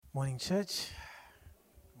Morning, church.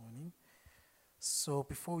 Morning. So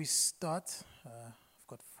before we start, I've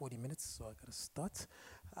got 40 minutes, so I gotta start.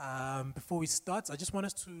 Before we start, I just want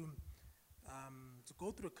us to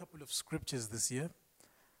go through a couple of scriptures this year.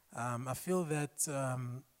 I feel that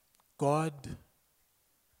God,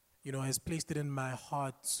 has placed it in my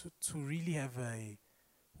heart to really have a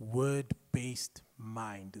word-based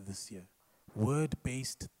mind this year,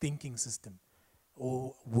 word-based thinking system,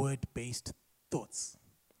 or word-based thoughts.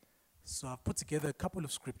 So I've put together a couple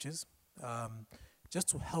of scriptures just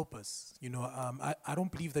to help us. I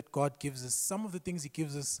don't believe that God gives us some of the things He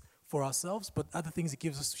gives us for ourselves, but other things He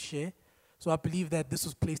gives us to share. So I believe that this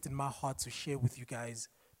was placed in my heart to share with you guys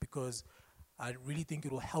because I really think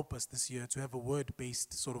it will help us this year to have a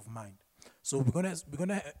word-based sort of mind. So we're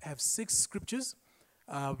gonna have 6 scriptures.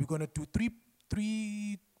 We're gonna do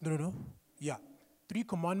three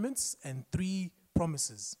commandments and 3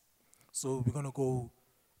 promises. So we're gonna go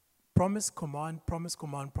promise, command, promise,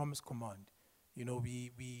 command, promise, command.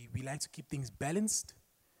 We like to keep things balanced.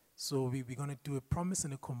 So we're going to do a promise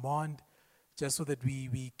and a command just so that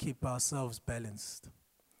we keep ourselves balanced.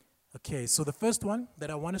 Okay, so the first one that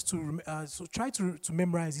I want us to, so try to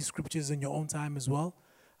memorize these scriptures in your own time as well.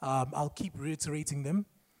 I'll keep reiterating them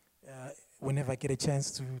whenever I get a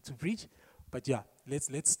chance to preach. But yeah,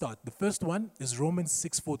 let's start. The first one is Romans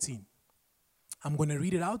 6:14. I'm going to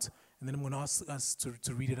read it out, and then I'm going to ask us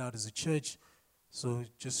to read it out as a church. So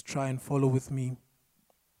just try and follow with me.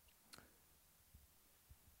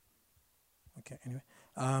 Okay, anyway.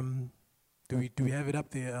 Do we have it up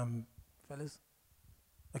there, fellas?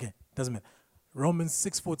 Okay, doesn't matter. Romans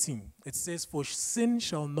 6:14. It says, "For sin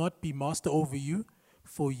shall not be master over you,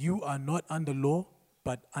 for you are not under law,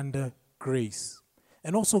 but under grace."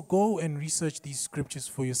 And also go and research these scriptures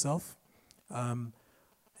for yourself. And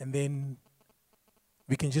then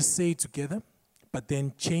we can just say it together, but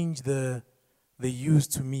then change the yous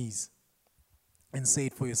to me's and say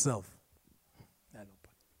it for yourself.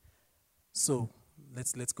 So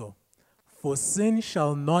let's go. "For sin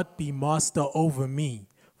shall not be master over me,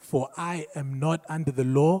 for I am not under the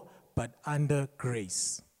law, but under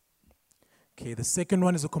grace." Okay, the second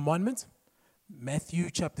one is a commandment. Matthew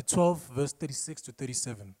chapter 12, verse 36 to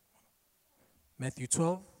 37. Matthew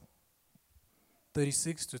 12,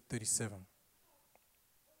 36 to 37.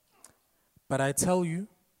 "But I tell you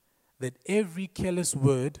that every careless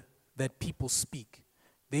word that people speak,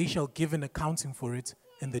 they shall give an accounting for it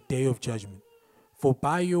in the day of judgment. For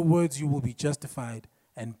by your words you will be justified,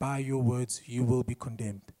 and by your words you will be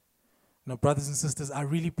condemned." Now, brothers and sisters, I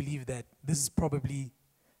really believe that this is probably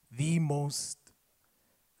the most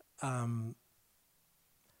the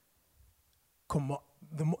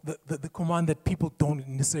command that people don't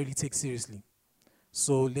necessarily take seriously.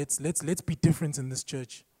 So let's be different in this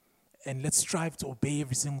church, and let's strive to obey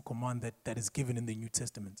every single command that is given in the New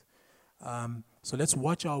Testament. So let's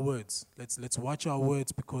watch our words. Let's watch our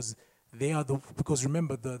words because because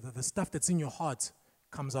remember the stuff that's in your heart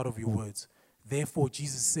comes out of your words. Therefore,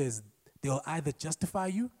 Jesus says they'll either justify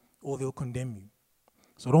you or they'll condemn you.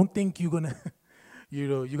 So don't think you're gonna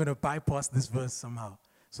you're gonna bypass this verse somehow.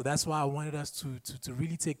 So that's why I wanted us to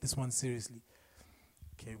really take this one seriously.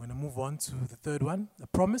 Okay, we're going to move on to the third one, a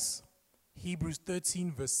promise. Hebrews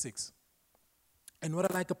 13, verse 6. And what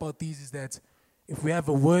I like about these is that if we have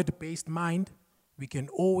a word-based mind, we can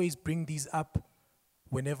always bring these up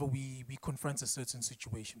whenever we confront a certain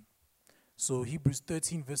situation. So Hebrews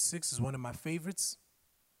 13, verse 6 is one of my favorites.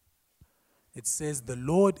 It says, "The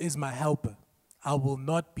Lord is my helper. I will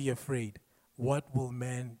not be afraid. What will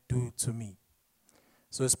man do to me?"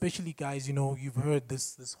 So especially, guys, you've heard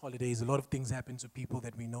this holidays, a lot of things happen to people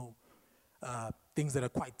that we know, things that are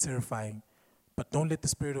quite terrifying. But don't let the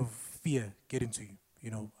spirit of fear get into you.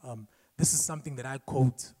 This is something that I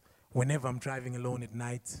quote whenever I'm driving alone at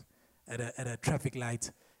night at a traffic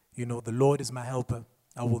light. "The Lord is my helper.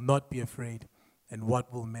 I will not be afraid. And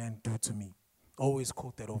what will man do to me?" Always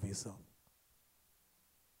quote that over yourself.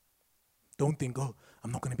 Don't think, "Oh,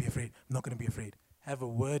 I'm not going to be afraid. I'm not going to be afraid." Have a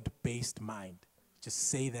word-based mind. Just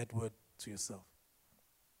say that word to yourself.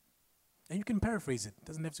 And you can paraphrase it. It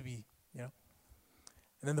doesn't have to be,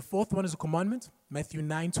 And then the fourth one is a commandment. Matthew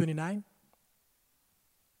 9:29.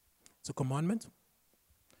 It's a commandment.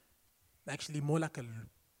 Actually, more like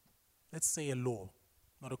let's say a law.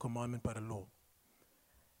 Not a commandment, but a law.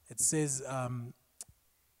 It says,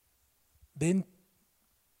 then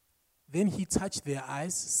he touched their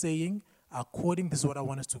eyes, saying, this is what I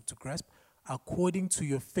want us to grasp, "According to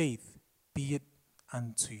your faith, be it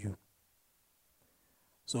unto you."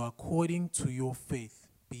 So according to your faith,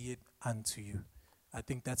 be it unto you. I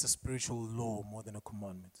think that's a spiritual law more than a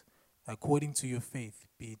commandment. according to your faith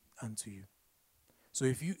be it unto you. So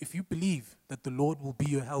if you believe that the Lord will be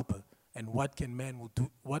your helper, and what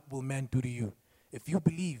will man do to you? If you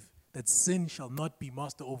believe that sin shall not be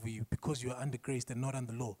master over you because you are under grace and not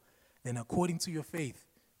under law, then according to your faith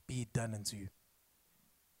be it done unto you.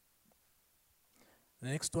 The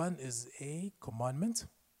next one is a commandment.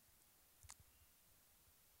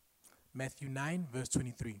 Matthew 9, verse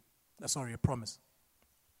 23. A promise.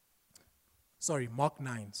 Mark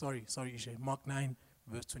 9. Sorry, Ishay. Mark 9,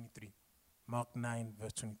 verse 23. Mark 9,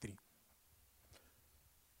 verse 23.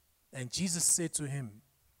 And Jesus said to him,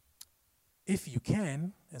 if you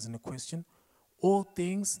can, as in a question, all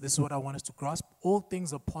things, this is what I want us to grasp, all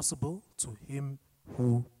things are possible to him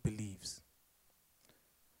who believes.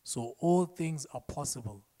 So all things are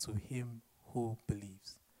possible to him who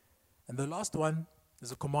believes. And the last one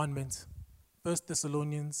is a commandment, 1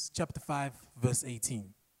 Thessalonians chapter 5, verse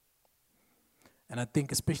 18. And I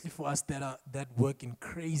think especially for us that work in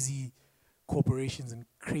crazy corporations and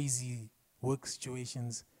crazy work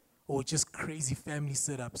situations or just crazy family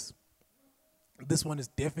setups, this one is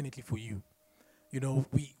definitely for you. You know,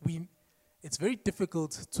 it's very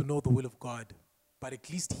difficult to know the will of God, but at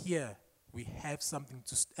least here we have something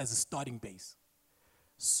as a starting base.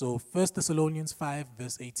 So 1 Thessalonians 5,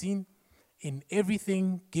 verse 18, in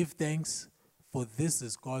everything give thanks, for this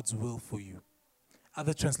is God's will for you.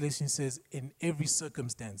 Other translation says, in every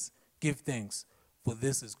circumstance give thanks, for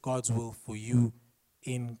this is God's will for you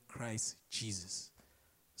in Christ Jesus.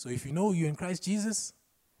 So if you know you're in Christ Jesus,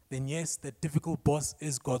 then yes, that difficult boss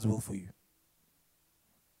is God's will for you.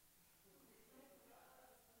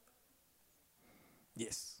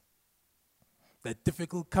 Yes. That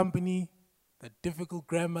difficult company, that difficult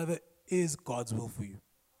grandmother is God's will for you.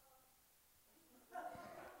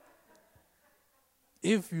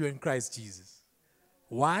 If you're in Christ Jesus.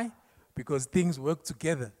 Why? Because things work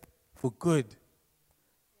together for good.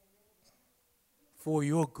 For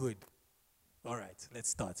your good. All right, let's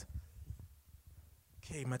start.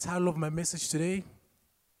 Okay, my title of my message today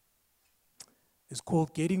is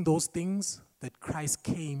called Getting Those Things That Christ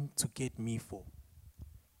Came to Get Me For.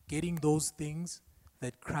 Getting those things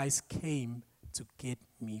that Christ came to get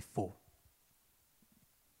me for.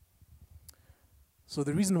 So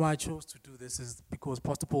the reason why I chose to do this is because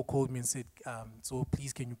Pastor Paul called me and said, so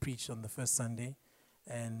please can you preach on the first Sunday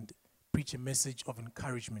and preach a message of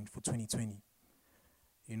encouragement for 2020.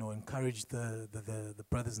 You know, encourage the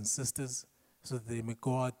brothers and sisters so that they may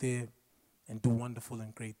go out there and do wonderful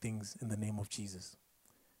and great things in the name of Jesus.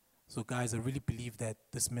 So guys, I really believe that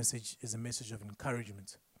this message is a message of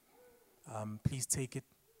encouragement. Please take it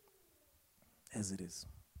as it is.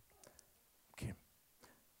 Okay.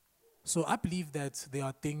 So I believe that there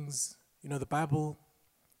are things, you know, the Bible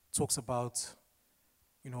talks about,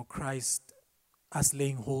 you know, Christ, us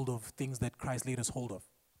laying hold of things that Christ laid us hold of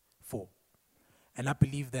for. And I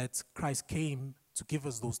believe that Christ came to give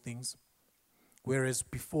us those things, whereas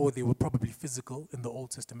before they were probably physical in the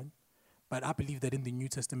Old Testament. But I believe that in the New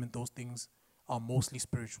Testament, those things are mostly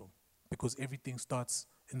spiritual because everything starts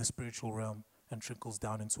in the spiritual realm and trickles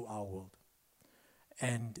down into our world.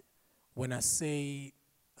 And when I say,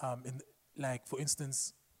 like for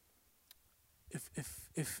instance,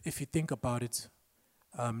 if you think about it,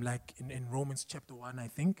 like in Romans chapter 1, I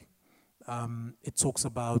think, it talks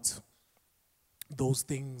about those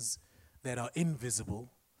things that are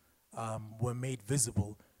invisible were made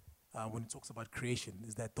visible. When it talks about creation,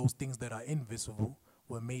 is that those things that are invisible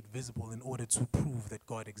were made visible in order to prove that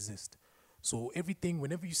God exists. So everything,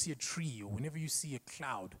 whenever you see a tree or whenever you see a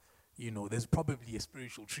cloud, you know, there's probably a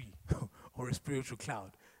spiritual tree or a spiritual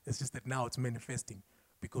cloud. It's just that now it's manifesting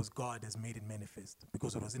because God has made it manifest,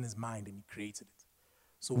 because it was in his mind and he created it.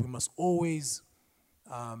 So we must always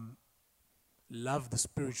love the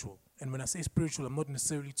spiritual. And when I say spiritual, I'm not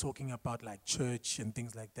necessarily talking about like church and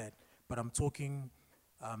things like that, but I'm talking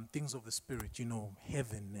things of the spirit, you know,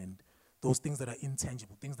 heaven and those things that are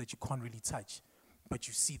intangible, things that you can't really touch, but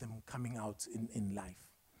you see them coming out in life.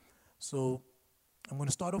 So I'm going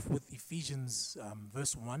to start off with Ephesians 1,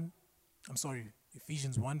 verse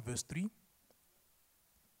 3.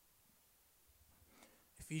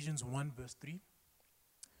 Ephesians 1, verse 3.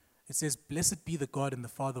 It says, "Blessed be the God and the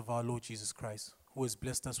Father of our Lord Jesus Christ, who has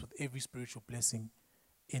blessed us with every spiritual blessing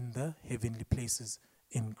in the heavenly places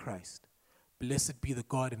in Christ." Blessed be the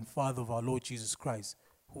God and Father of our Lord Jesus Christ,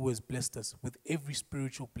 who has blessed us with every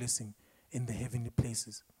spiritual blessing in the heavenly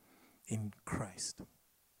places in Christ.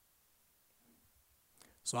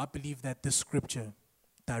 So I believe that this scripture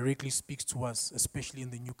directly speaks to us, especially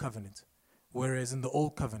in the new covenant. Whereas in the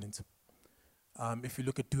old covenant, if you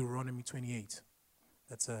look at Deuteronomy 28,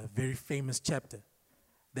 that's a very famous chapter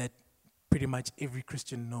that pretty much every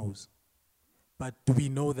Christian knows. But do we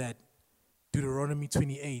know that Deuteronomy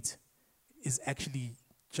 28 is actually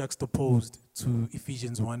juxtaposed to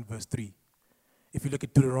Ephesians 1 verse 3? If you look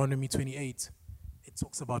at Deuteronomy 28, it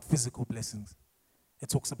talks about physical blessings. It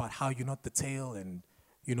talks about how you're not the tail, and,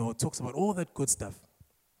 it talks about all that good stuff,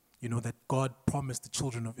 that God promised the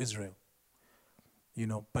children of Israel.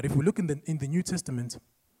 But if we look in the New Testament, it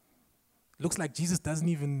looks like Jesus doesn't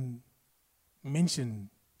even mention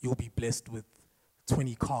you'll be blessed with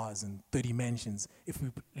 20 cars and 30 mansions if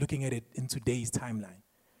we're looking at it in today's timeline.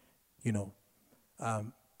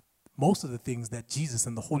 Most of the things that Jesus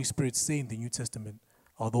and the Holy Spirit say in the New Testament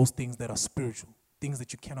are those things that are spiritual, things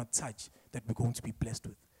that you cannot touch, that we're going to be blessed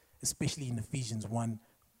with, especially in Ephesians 1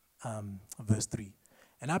 verse 3.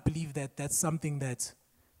 And I believe that that's something that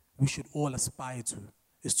we should all aspire to,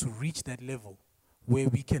 is to reach that level where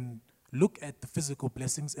we can look at the physical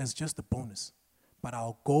blessings as just a bonus, but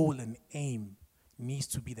our goal and aim needs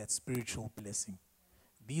to be that spiritual blessing.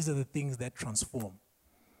 These are the things that transform.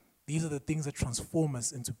 These are the things that transform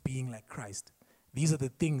us into being like Christ. These are the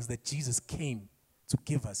things that Jesus came to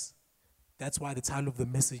give us. That's why the title of the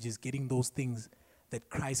message is Getting Those Things That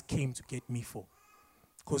Christ Came to Get Me For.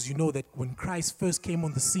 Because you know that when Christ first came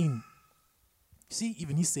on the scene, see,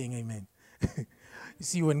 even he's saying amen. You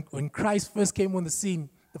see, when Christ first came on the scene,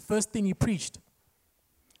 the first thing he preached,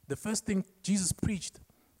 the first thing Jesus preached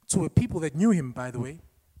to a people that knew him, by the way,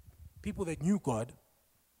 people that knew God,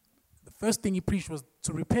 the first thing he preached was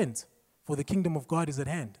to repent, for the kingdom of God is at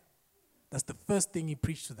hand. That's the first thing he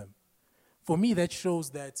preached to them. For me, that shows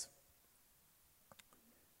that,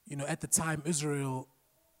 at the time, Israel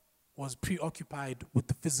was preoccupied with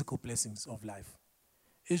the physical blessings of life.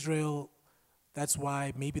 Israel, that's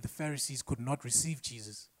why maybe the Pharisees could not receive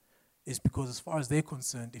Jesus, is because as far as they're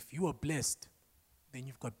concerned, if you are blessed, then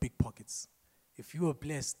you've got big pockets. If you are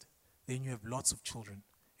blessed, then you have lots of children.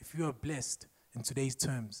 If you are blessed, in today's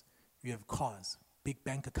terms, you have cars, big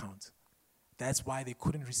bank accounts. That's why they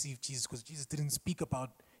couldn't receive Jesus, because Jesus didn't speak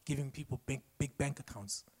about giving people big bank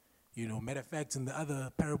accounts. Matter of fact, in the other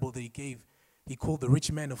parable that he gave, he called the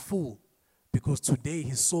rich man a fool, because today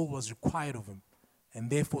his soul was required of him, and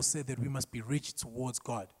therefore said that we must be rich towards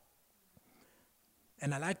God.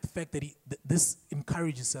 And I like the fact that this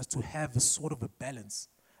encourages us to have a sort of a balance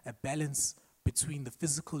between the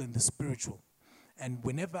physical and the spiritual. And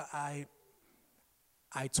whenever I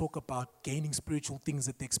talk about gaining spiritual things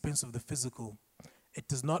at the expense of the physical, it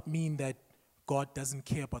does not mean that God doesn't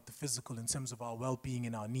care about the physical in terms of our well-being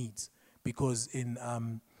and our needs. Because in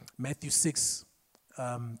Matthew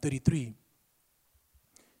 6:33,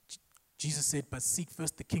 Jesus said, "But seek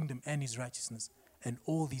first the kingdom and his righteousness, and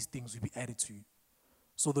all these things will be added to you."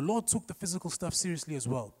 So the Lord took the physical stuff seriously as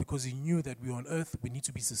well, because he knew that we're on earth, we need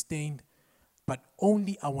to be sustained, but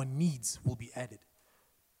only our needs will be added.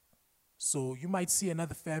 So you might see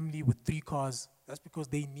another family with 3 cars. That's because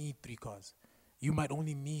they need 3 cars. You might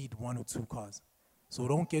only need 1 or 2 cars. So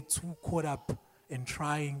don't get too caught up in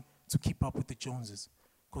trying to keep up with the Joneses,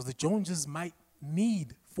 because the Joneses might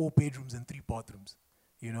need 4 bedrooms and 3 bathrooms.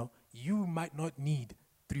 You might not need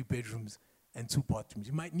 3 bedrooms and 2 bathrooms.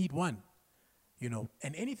 You might need 1.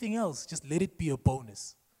 And anything else, just let it be a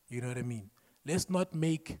bonus. You know what I mean? Let's not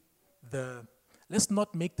make the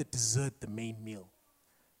dessert the main meal,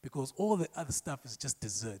 because all the other stuff is just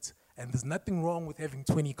dessert. And there's nothing wrong with having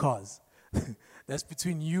 20 cars. That's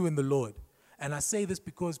between you and the Lord. And I say this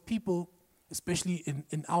because people, especially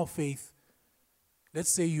in our faith, let's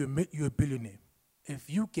say you're a billionaire. If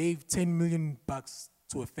you gave $10 million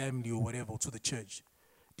to a family or whatever, to the church,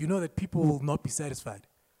 do you know that people will not be satisfied?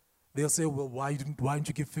 They'll say, well, why didn't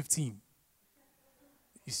you give 15?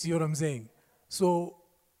 You see what I'm saying? So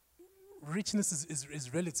richness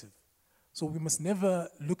is relative. So we must never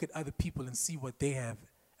look at other people and see what they have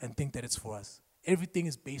and think that it's for us. Everything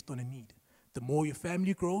is based on a need. The more your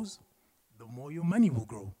family grows, the more your money will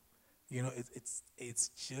grow. It's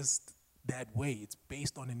just that way. It's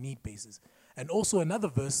based on a need basis. And also another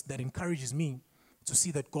verse that encourages me to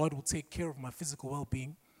see that God will take care of my physical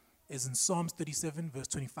well-being is in Psalms 37, verse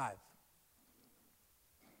 25.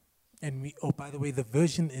 And by the way, the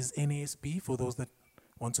version is NASB for those that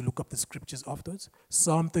want to look up the scriptures afterwards.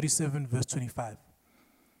 Psalm 37, verse 25.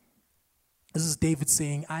 This is David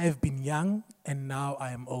saying, "I have been young and now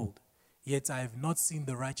I am old, yet I have not seen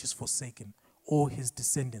the righteous forsaken or his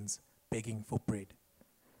descendants begging for bread."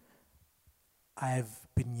 I have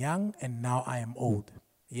been young and now I am old,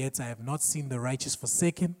 yet I have not seen the righteous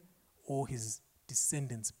forsaken or his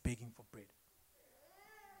descendants begging for bread.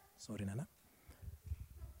 Sorry, Nana.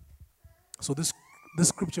 So this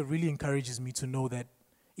scripture really encourages me to know that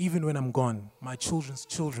even when I'm gone, my children's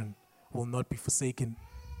children will not be forsaken,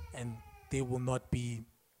 and they will not be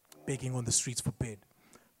begging on the streets for bread.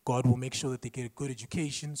 God will make sure that they get a good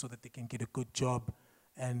education so that they can get a good job,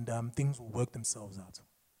 and things will work themselves out.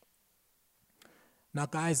 Now,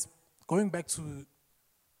 guys, going back to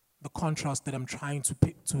the contrast that I'm trying to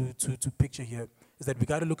picture here is that we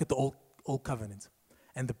got to look at the old covenant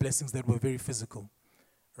and the blessings that were very physical,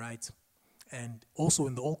 right? And also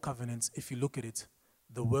in the old covenant, if you look at it,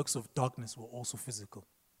 the works of darkness were also physical.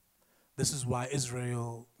 This is why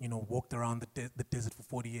Israel, walked around the desert for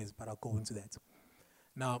 40 years, but I'll go into that.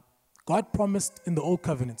 Now, God promised in the old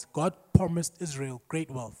covenant, God promised Israel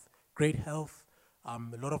great wealth, great health, a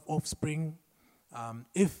lot of offspring,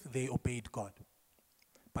 if they obeyed God.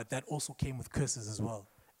 But that also came with curses as well,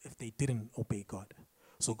 if they didn't obey God.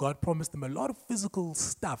 So God promised them a lot of physical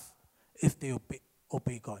stuff if they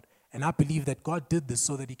obey God. And I believe that God did this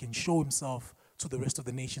so that he can show himself to the rest of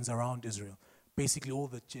the nations around Israel, basically all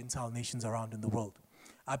the Gentile nations around in the world.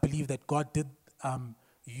 I believe that God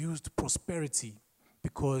used prosperity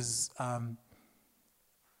because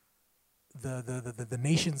the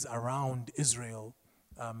nations around Israel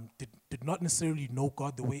did not necessarily know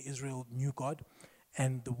God the way Israel knew God.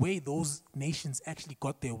 And the way those nations actually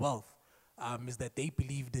got their wealth is that they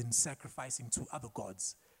believed in sacrificing to other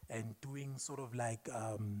gods and doing sort of like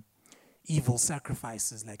evil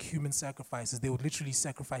sacrifices, like human sacrifices. They would literally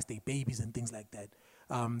sacrifice their babies and things like that.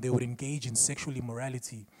 They would engage in sexual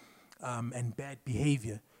immorality and bad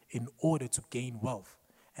behavior in order to gain wealth.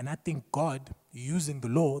 And I think God, using the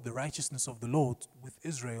law, the righteousness of the law with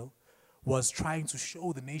Israel, was trying to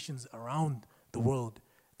show the nations around the world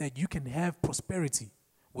that you can have prosperity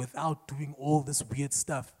without doing all this weird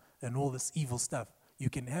stuff and all this evil stuff. You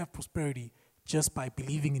can have prosperity just by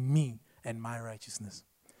believing in me and my righteousness.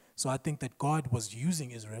 So I think that God was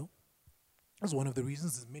using Israel. That's one of the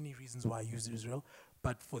reasons. There's many reasons why I use Israel.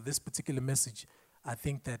 But for this particular message, I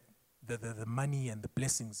think that the money and the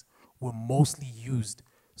blessings were mostly used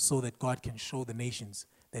so that God can show the nations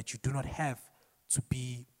that you do not have to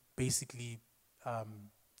be basically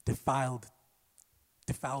defiled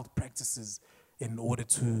practices in order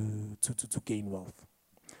to gain wealth.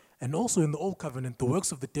 And also in the old covenant, the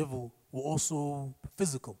works of the devil were also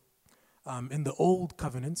physical. In the old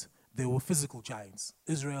covenant, there were physical giants.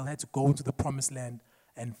 Israel had to go into the promised land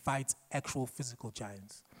and fight actual physical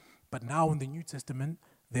giants. But now in the New Testament,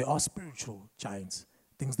 there are spiritual giants,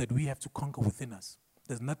 things that we have to conquer within us.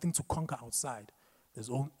 There's nothing to conquer outside. There's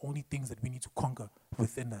only things that we need to conquer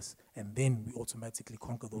within us, and then we automatically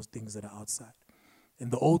conquer those things that are outside. In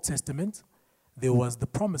the Old Testament, there was the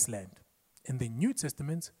promised land. In the New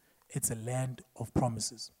Testament, it's a land of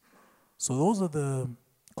promises. So those are the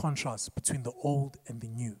contrasts between the old and the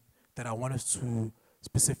new that I want us to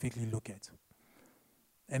specifically look at.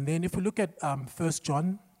 And then if we look at 1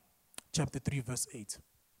 John chapter 3, verse 8.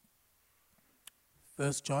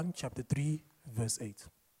 1 John chapter 3, verse 8.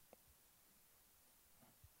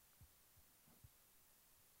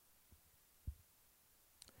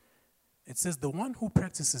 It says, "The one who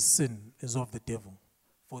practices sin is of the devil,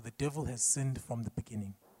 for the devil has sinned from the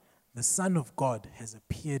beginning. The Son of God has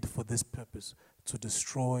appeared for this purpose, to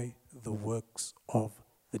destroy the works of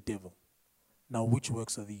the devil." Now, which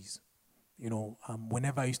works are these?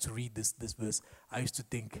 Whenever I used to read this verse, I used to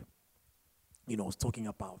think, it's talking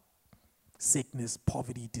about sickness,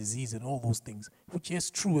 poverty, disease, and all those things, which is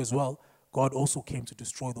true as well. God also came to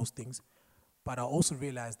destroy those things. But I also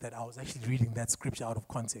realized that I was actually reading that scripture out of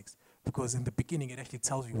context, because in the beginning, it actually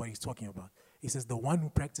tells you what he's talking about. He says, the one who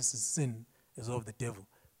practices sin is of the devil,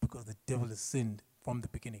 because the devil has sinned from the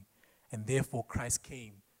beginning. And therefore, Christ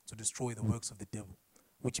came to destroy the works of the devil,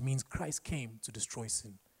 which means Christ came to destroy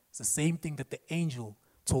sin. It's the same thing that the angel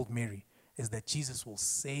told Mary, is that Jesus will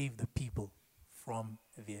save the people from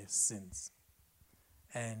their sins.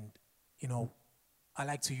 And, I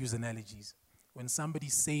like to use analogies. When somebody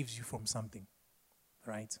saves you from something,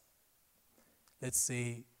 right? Let's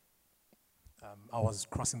say I was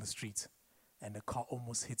crossing the street and a car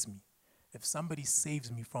almost hits me. If somebody saves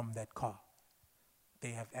me from that car,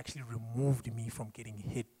 they have actually removed me from getting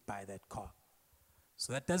hit by that car.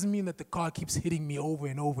 So that doesn't mean that the car keeps hitting me over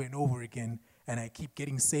and over and over again, and I keep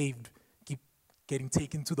getting saved, keep getting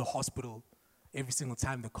taken to the hospital every single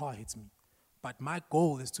time the car hits me. But my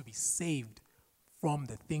goal is to be saved from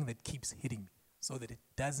the thing that keeps hitting me, so that it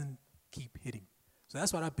doesn't keep hitting. So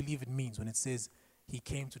that's what I believe it means when it says he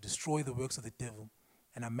came to destroy the works of the devil.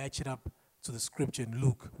 And I match it up to the scripture in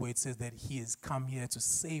Luke, where it says that he has come here to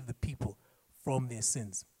save the people from their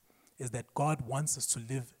sins. Is that God wants us to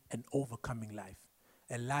live an overcoming life,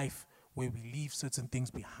 a life where we leave certain things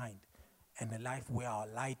behind, and a life where our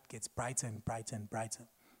light gets brighter and brighter and brighter.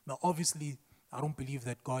 Now, obviously, I don't believe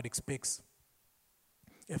that God expects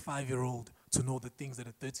a 5-year-old to know the things that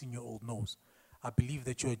a 13-year-old knows. I believe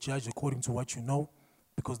that you're judged according to what you know,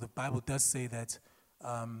 because the Bible does say that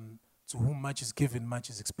to whom much is given, much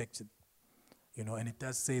is expected. And it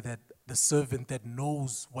does say that the servant that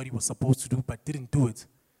knows what he was supposed to do but didn't do it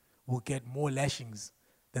will get more lashings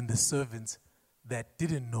than the servant that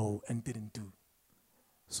didn't know and didn't do.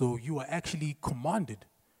 So you are actually commanded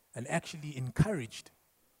and actually encouraged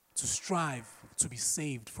to strive to be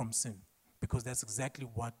saved from sin, because that's exactly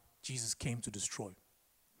what Jesus came to destroy.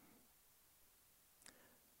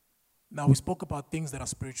 Now, we spoke about things that are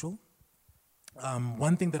spiritual.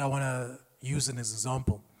 One thing that I want to use as an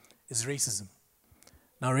example is racism.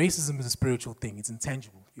 Now, racism is a spiritual thing. It's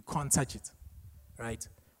intangible. You can't touch it, right?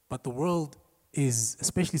 But the world is,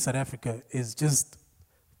 especially South Africa, is just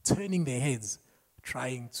turning their heads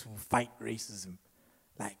trying to fight racism.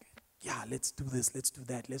 Like, yeah, let's do this, let's do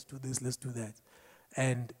that, let's do this, let's do that.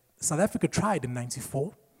 And South Africa tried in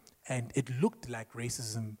 94, and it looked like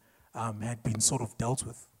racism had been sort of dealt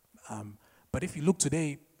with. But if you look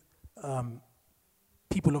today,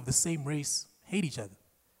 people of the same race hate each other.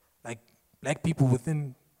 Like, black people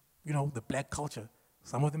within, the black culture,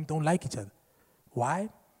 some of them don't like each other. Why?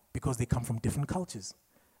 Because they come from different cultures.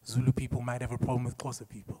 Zulu people might have a problem with Xhosa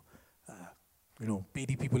people.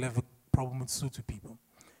 Pedi people have a problem with Sotho people.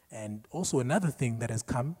 And also another thing that has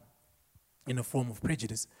come in a form of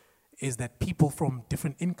prejudice is that people from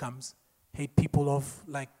different incomes hate people of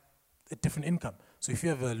like a different income. So if you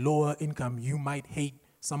have a lower income, you might hate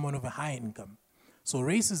someone of a higher income. So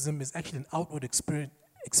racism is actually an outward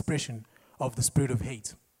expression of the spirit of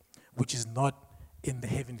hate, which is not in the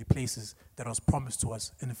heavenly places that was promised to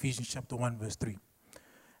us in Ephesians chapter 1, verse 3.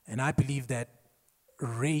 And I believe that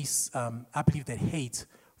hate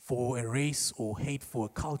for a race or hate for a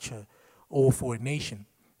culture or for a nation,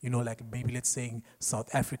 like maybe let's say South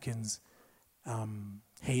Africans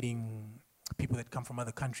hating people that come from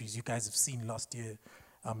other countries. You guys have seen last year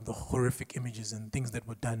the horrific images and things that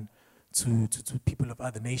were done to people of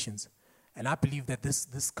other nations. And I believe that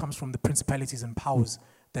this comes from the principalities and powers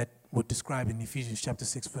that were described in Ephesians chapter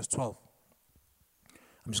 6, verse 12.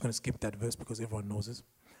 I'm just going to skip that verse because everyone knows it.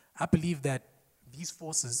 I believe that these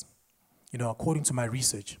forces, according to my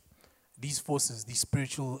research, these forces, these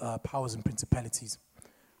spiritual powers and principalities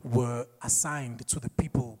were assigned to the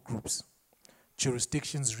people groups,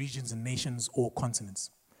 jurisdictions, regions, and nations or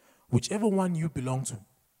continents. Whichever one you belong to,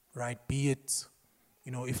 right? Be it,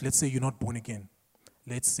 if let's say you're not born again,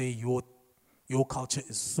 let's say your culture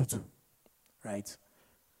is Sotho, right?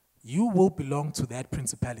 You will belong to that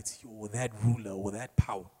principality or that ruler or that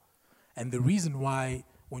power. And the reason why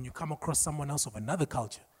when you come across someone else of another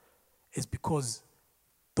culture is because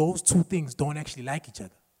those two things don't actually like each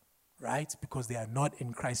other, right? Because they are not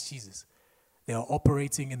in Christ Jesus. They are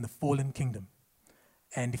operating in the fallen kingdom.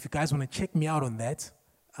 And if you guys want to check me out on that,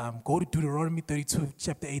 go to Deuteronomy 32,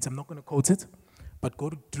 chapter 8. I'm not going to quote it, but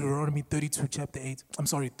go to Deuteronomy 32, chapter 8.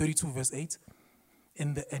 32, verse 8.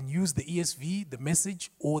 And use the ESV, the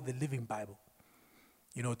Message, or the Living Bible.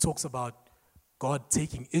 It talks about God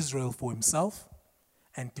taking Israel for himself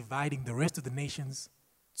and dividing the rest of the nations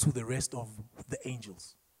to the rest of the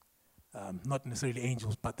angels. Not necessarily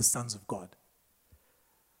angels, but the sons of God.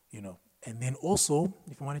 And then also,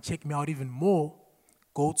 if you want to check me out even more,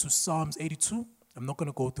 go to Psalms 82. I'm not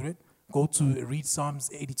going to go through it. Go to read Psalms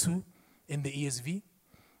 82 in the ESV.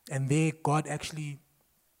 And there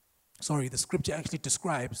the scripture actually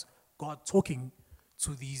describes God talking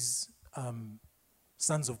to these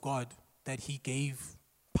sons of God that he gave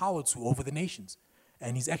power to over the nations.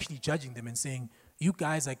 And he's actually judging them and saying, you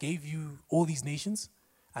guys, I gave you all these nations.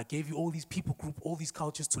 I gave you all these people group, all these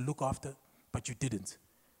cultures to look after, but you didn't.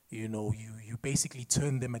 You basically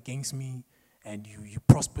turned them against me, and you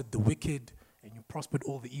prospered the wicked, and you prospered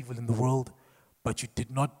all the evil in the world, but you did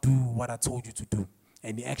not do what I told you to do.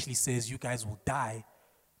 And he actually says you guys will die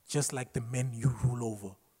just like the men you rule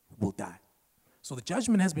over will die. So the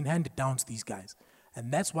judgment has been handed down to these guys.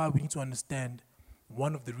 And that's why we need to understand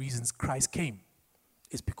one of the reasons Christ came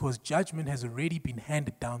is because judgment has already been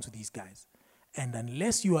handed down to these guys. And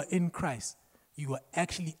unless you are in Christ, you are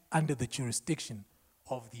actually under the jurisdiction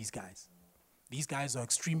of these guys. These guys are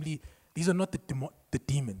these are not the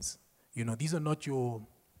demons. These are not your,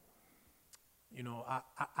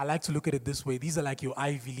 I like to look at it this way. These are like your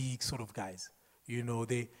Ivy League sort of guys.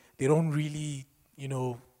 They don't really,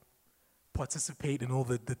 participate in all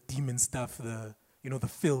the demon stuff, the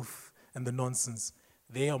filth and the nonsense.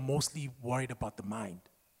 They are mostly worried about the mind,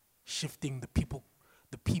 shifting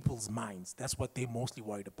the people's minds. That's what they're mostly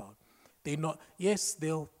worried about. They'll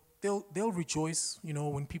they'll rejoice,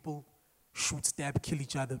 when people shoot, stab, kill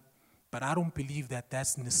each other. But I don't believe that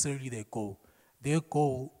that's necessarily their goal. Their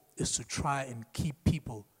goal is to try and keep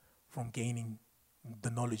people from gaining the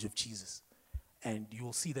knowledge of Jesus. And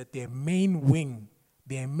you'll see that their main wing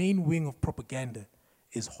of propaganda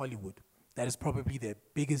is Hollywood. That is probably their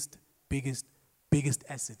biggest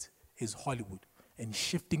asset is Hollywood, and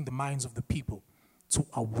shifting the minds of the people to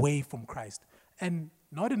away from Christ. And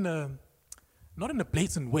not in a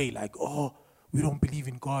blatant way, like, oh, we don't believe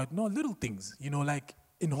in God. No, little things. Like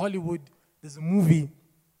in Hollywood, there's a movie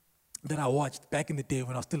that I watched back in the day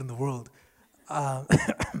when I was still in the world.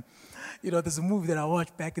 There's a movie that I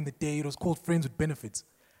watched back in the day. It was called Friends with Benefits.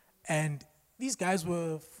 And these guys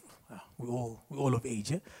were, we're all of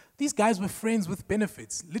age, yeah? These guys were friends with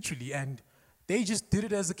benefits, literally. And they just did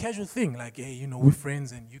it as a casual thing. Like, hey, we're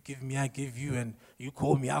friends, and you give me, I give you, and you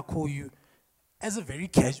call me, I'll call you, as a very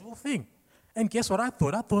casual thing. And guess what I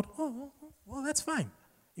thought? I thought, oh, well, that's fine.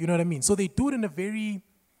 You know what I mean? So they do it in a very,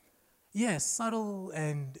 subtle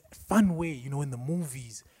and fun way, in the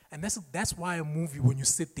movies. And that's why a movie, when you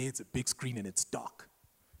sit there, it's a big screen and it's dark.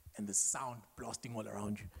 And the sound blasting all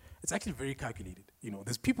around you. It's actually very calculated.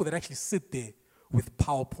 There's people that actually sit there with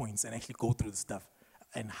PowerPoints and actually go through the stuff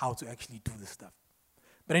and how to actually do the stuff.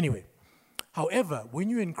 But anyway, however, when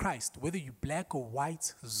you're in Christ, whether you're black or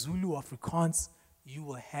white, Zulu or Afrikaans, you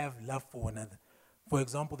will have love for one another. For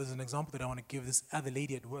example, there's an example that I want to give. This other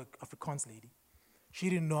lady at work, Afrikaans lady. She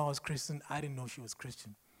didn't know I was Christian. I didn't know she was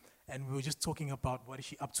Christian. And we were just talking about what is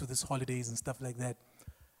she up to this holidays and stuff like that.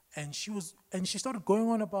 And she started going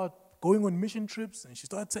on about going on mission trips. And she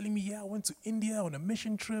started telling me, I went to India on a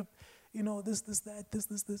mission trip. This, that,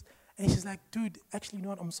 this. And she's like, dude, actually,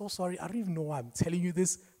 I'm so sorry. I don't even know why I'm telling you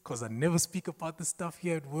this, because I never speak about this stuff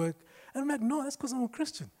here at work. And I'm like, no, that's because I'm a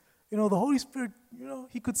Christian. The Holy Spirit,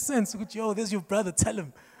 he could sense, there's your brother, tell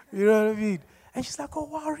him. You know what I mean? And she's like, oh,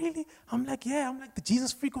 wow, really? I'm like, yeah, I'm like the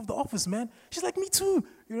Jesus freak of the office, man. She's like, me too.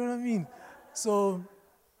 You know what I mean? So,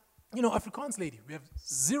 Afrikaans lady, we have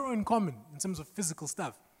zero in common in terms of physical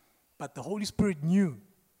stuff. But the Holy Spirit knew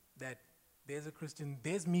that there's a Christian,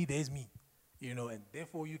 there's me, and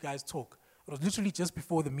therefore you guys talk. It was literally just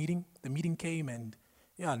before the meeting. The meeting came, and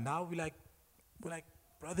now we're like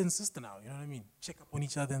brother and sister now, you know what I mean? Check up on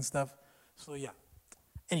each other and stuff. So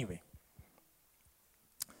anyway.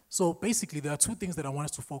 So basically, there are two things that I want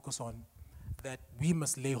us to focus on that we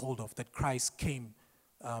must lay hold of, that Christ came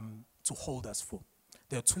to hold us for.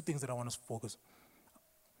 There are two things that I want us to focus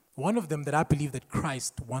on. One of them that I believe that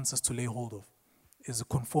Christ wants us to lay hold of is a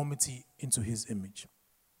conformity into his image.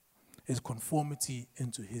 Is conformity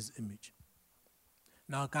into his image.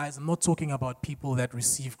 Now, guys, I'm not talking about people that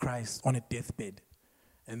receive Christ on a deathbed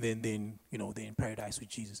and then they're in paradise with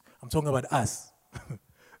Jesus. I'm talking about us,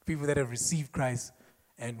 people that have received Christ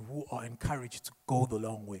and who are encouraged to go the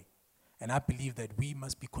long way. And I believe that we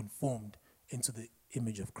must be conformed into the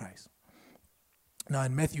image of Christ. Now,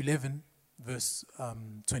 in Matthew 11, verse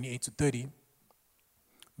 28 to 30,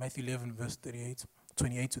 Matthew 11, verse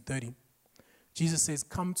 28 to 30, Jesus says,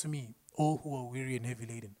 come to me, all who are weary and heavy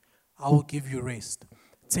laden. I will give you rest.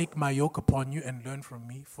 Take my yoke upon you and learn from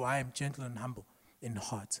me, for I am gentle and humble in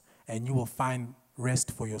heart, and you will find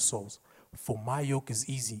rest for your souls. For my yoke is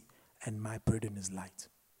easy and my burden is light.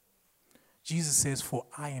 Jesus says, for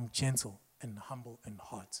I am gentle and humble in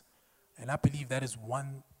heart. And I believe that is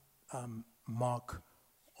one mark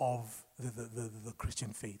of the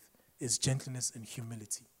Christian faith, is gentleness and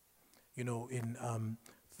humility. In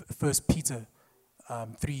 1 Peter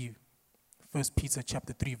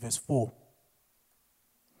chapter 3, verse 4,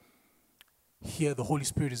 here the Holy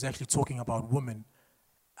Spirit is actually talking about women,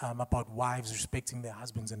 about wives respecting their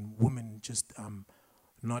husbands, and women just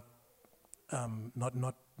not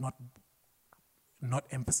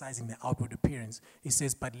emphasizing their outward appearance. He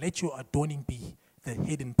says, but let your adorning be the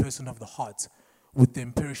hidden person of the heart, with the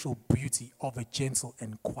imperishable beauty of a gentle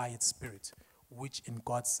and quiet spirit, which in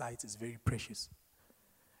God's sight is very precious.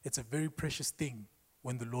 It's a very precious thing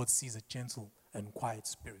when the Lord sees a gentle and quiet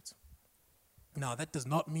spirit. Now, that does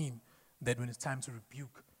not mean that when it's time to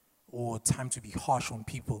rebuke or time to be harsh on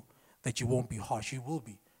people, that you won't be harsh. You will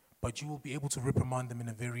be. But you will be able to reprimand them in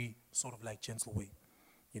a very sort of like gentle way,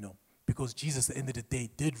 Because Jesus, at the end of the day,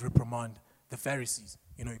 did reprimand the Pharisees.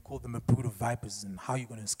 He called them a brood of vipers and how you're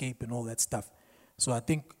going to escape and all that stuff. So I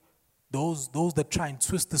think those that try and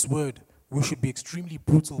twist this word, we should be extremely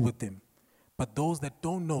brutal with them. But those that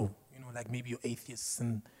don't know, like maybe your atheists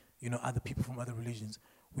and, other people from other religions,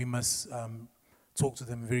 we must talk to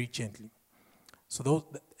them very gently. So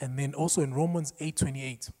and then also in Romans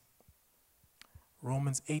 8:28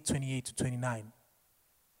 to 29,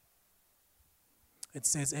 It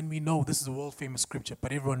says, and we know this is a world famous scripture,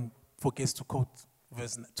 but everyone forgets to quote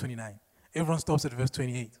verse 29. Everyone stops at verse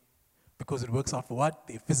 28 because it works out for what?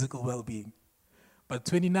 Their physical well being. But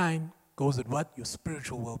 29 goes at what? Your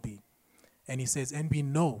spiritual well being. And he says, and we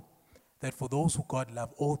know that for those who God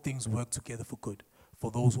love, all things work together for good,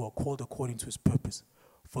 for those who are called according to his purpose.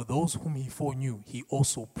 For those whom he foreknew, he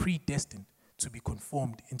also predestined to be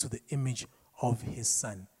conformed into the image of his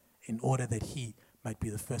Son, in order that he might be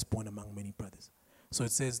the firstborn among many brothers. So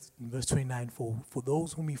it says in verse 29, for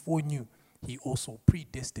those whom he foreknew, he also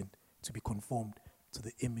predestined to be conformed to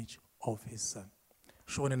the image of his Son.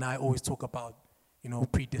 Sean and I always talk about,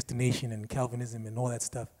 predestination and Calvinism and all that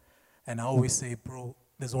stuff. And I always say, bro,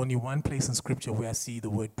 there's only one place in Scripture where I see the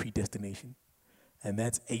word predestination, and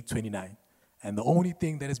that's 8:29. And the only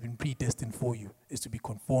thing that has been predestined for you is to be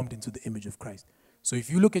conformed into the image of Christ. So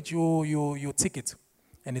if you look at your ticket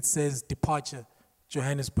and it says departure,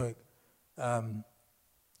 Johannesburg,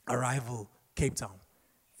 arrival, Cape Town.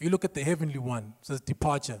 If you look at the heavenly one, it says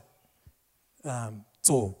departure,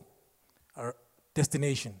 so,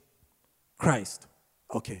 destination, Christ.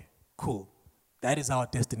 Okay, cool. That is our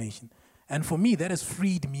destination. And for me, that has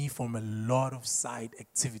freed me from a lot of side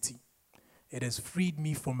activity. It has freed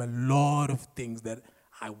me from a lot of things that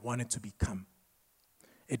I wanted to become.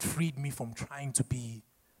 It freed me from trying to be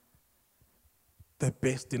the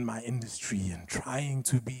best in my industry and trying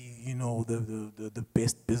to be, the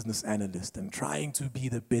best business analyst and trying to be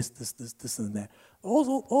the best this and that.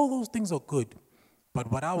 All those things are good.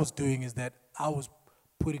 But what I was doing is that I was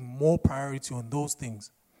putting more priority on those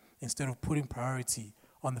things instead of putting priority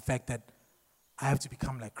on the fact that I have to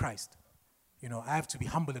become like Christ. I have to be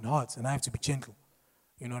humble in heart and I have to be gentle.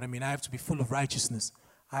 You know what I mean? I have to be full of righteousness.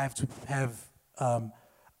 I have to have a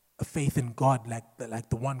faith in God like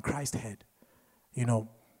the one Christ had.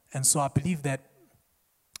 And so I believe that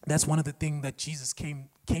that's one of the things that Jesus came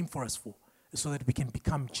for us for, so that we can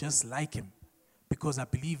become just like him. Because I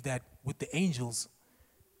believe that with the angels,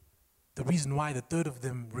 the reason why the third of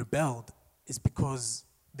them rebelled is because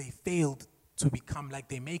they failed to become like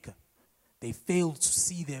their maker. They failed to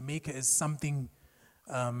see their maker as something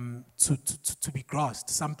to be grasped,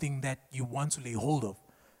 something that you want to lay hold of.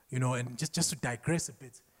 And just to digress a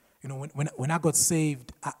bit, when I got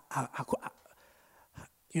saved, I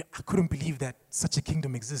couldn't believe that such a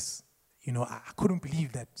kingdom exists. I couldn't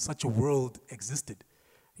believe that such a world existed.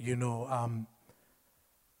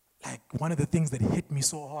 Like one of the things that hit me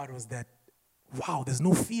so hard was that, wow, there's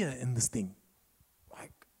no fear in this thing.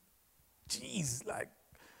 Like, geez, like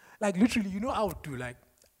literally, I would do,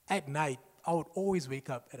 at night, I would always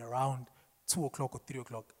wake up at around 2 o'clock or 3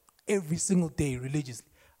 o'clock every single day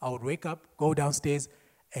religiously. I would wake up, go downstairs,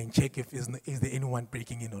 and check if is there anyone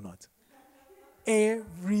breaking in or not.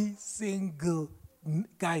 Every single,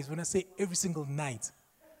 guys, when I say every single night,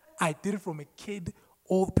 I did it from a kid,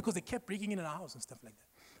 because they kept breaking in our house and stuff like that.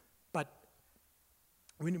 But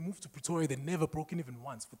when we moved to Pretoria, they never broke in even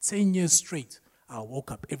once. For 10 years straight, I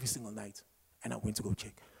woke up every single night, and I went to go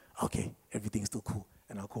check. Okay, everything's still cool,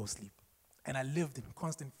 and I'll go sleep. And I lived in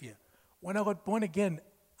constant fear. When I got born again,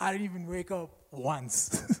 I didn't even wake up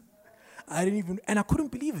once. And I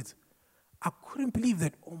couldn't believe it. I couldn't believe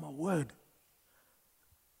that, oh my word,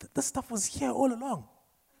 this stuff was here all along.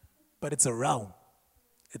 But it's a realm.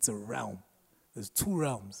 It's a realm. There's 2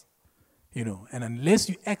 realms, and unless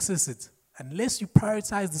you access it, unless you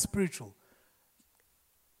prioritize the spiritual,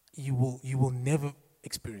 you will never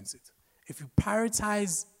experience it. If you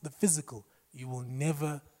prioritize the physical, you will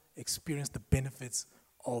never experience the benefits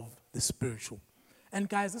of the spiritual. And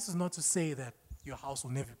guys, this is not to say that your house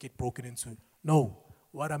will never get broken into. No,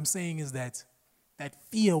 what I'm saying is that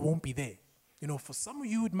fear won't be there. For some of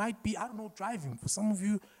you, it might be, driving. For some of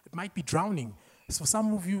you, it might be drowning. For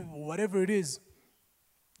some of you, whatever it is,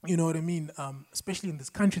 you know what I mean? Especially in this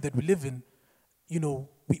country that we live in,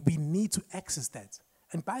 we need to access that.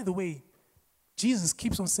 And by the way, Jesus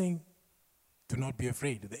keeps on saying, do not be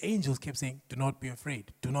afraid. The angels kept saying, do not be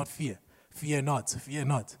afraid. Do not fear. Fear not. Fear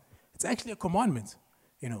not. It's actually a commandment,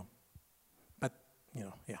 But,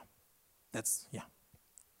 yeah. That's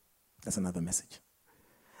another message.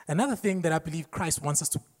 Another thing that I believe Christ wants us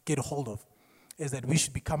to get a hold of is that we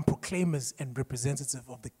should become proclaimers and representatives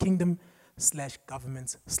of the kingdom /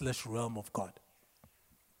 government / realm of God.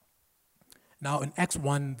 Now in Acts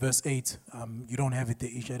 1 verse 8, you don't have it there,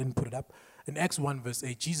 Isha, I didn't put it up. In Acts 1 verse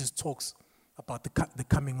 8, Jesus talks about the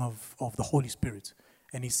coming of the Holy Spirit.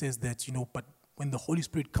 And he says that, but when the Holy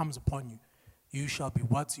Spirit comes upon you, you shall be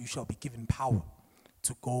what? You shall be given power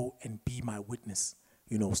to go and be my witness.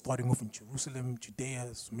 Starting off in Jerusalem, Judea,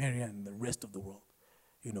 Samaria, and the rest of the world.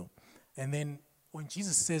 And then when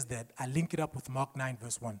Jesus says that, I link it up with Mark 9,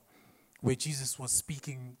 verse 1, where Jesus was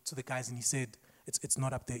speaking to the guys and he said, it's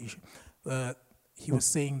not up there. He was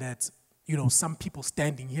saying that, some people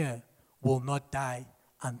standing here will not die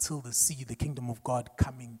until they see the kingdom of God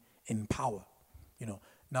coming in power.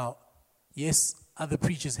 Now, yes, other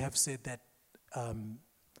preachers have said that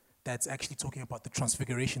that's actually talking about the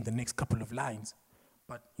transfiguration, the next couple of lines.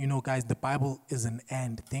 But, guys, the Bible is an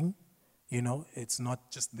and thing. It's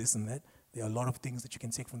not just this and that. There are a lot of things that you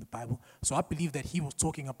can take from the Bible. So I believe that he was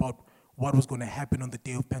talking about what was going to happen on the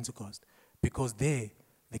day of Pentecost. Because there,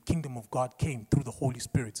 the kingdom of God came through the Holy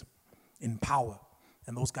Spirit in power.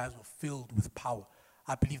 And those guys were filled with power.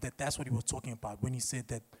 I believe that that's what he was talking about when he said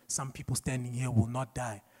that some people standing here will not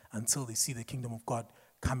die until they see the kingdom of God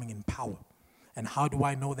coming in power. And how do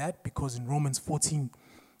I know that? Because in Romans 14,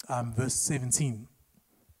 verse 17,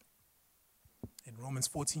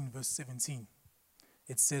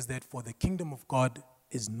 it says that for the kingdom of God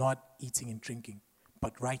is not eating and drinking,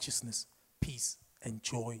 but righteousness, peace, and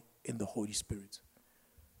joy in the Holy Spirit.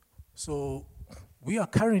 So we are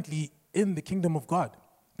currently in the kingdom of God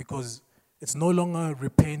because it's no longer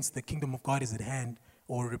repent, the kingdom of God is at hand,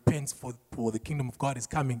 or repent for the kingdom of God is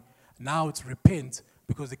coming. Now it's repent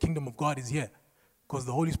because the kingdom of God is here. Because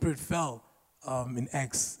the Holy Spirit fell in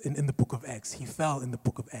Acts, in the book of Acts. He fell in the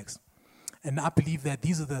book of Acts. And I believe that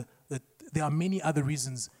these are there are many other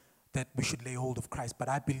reasons that we should lay hold of Christ, but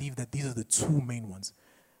I believe that these are the two main ones.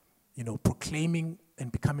 Proclaiming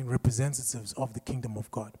and becoming representatives of the kingdom of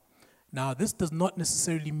God. Now, this does not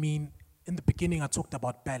necessarily mean, in the beginning I talked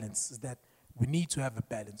about balance, is that we need to have a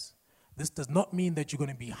balance. This does not mean that you're going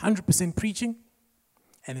to be 100% preaching,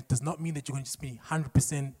 and it does not mean that you're going to just be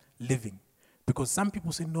 100% living. Because some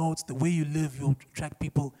people say, no, it's the way you live, you'll attract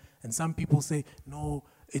people. And some people say, no,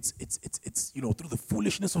 it's through the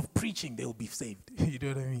foolishness of preaching, they'll be saved. You know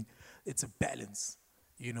what I mean? It's a balance.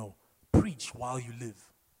 Preach while you live.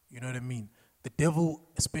 You know what I mean? The devil,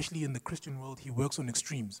 especially in the Christian world, he works on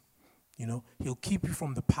extremes. He'll keep you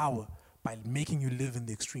from the power by making you live in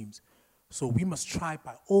the extremes. So we must try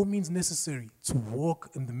by all means necessary to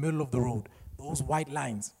walk in the middle of the road. Those white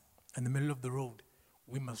lines in the middle of the road,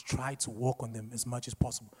 we must try to walk on them as much as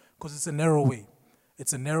possible. Because it's a narrow way.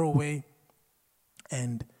 It's a narrow way.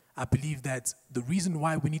 And I believe that the reason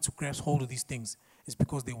why we need to grasp hold of these things is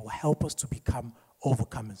because they will help us to become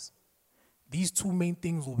overcomers. These two main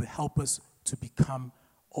things will help us to become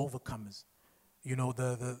overcomers.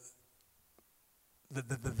 The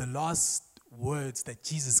last words that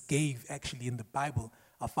Jesus gave actually in the Bible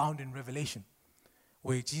are found in Revelation,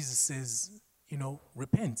 where Jesus says,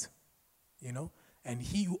 repent, and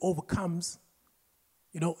he who overcomes,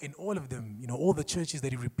 in all of them, all the churches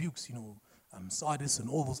that he rebukes, Sardis and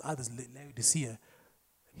all those others, Laodicea,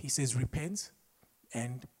 he says repent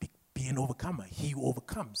and be an overcomer, he who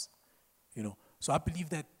overcomes, So I believe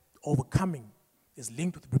that overcoming is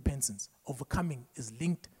linked with repentance. Overcoming is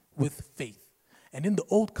linked with faith. And in the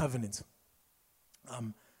old covenant,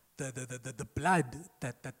 the blood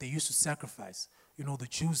that they used to sacrifice, the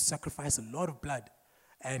Jews sacrificed a lot of blood,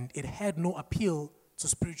 and it had no appeal to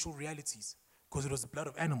spiritual realities because it was the blood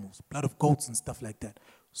of animals, blood of goats and stuff like that.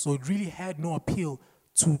 So it really had no appeal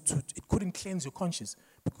to it couldn't cleanse your conscience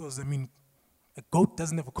because, a goat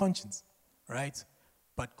doesn't have a conscience, right?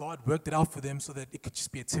 But God worked it out for them so that it could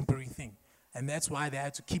just be a temporary thing. And that's why they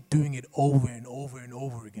had to keep doing it over and over and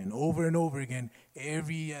over again,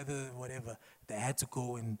 every other whatever. They had to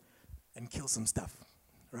go and kill some stuff,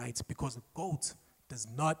 right? Because a goat does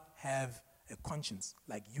not have a conscience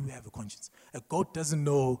like you have a conscience. A goat doesn't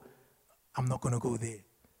know, I'm not going to go there.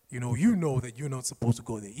 You know that you're not supposed to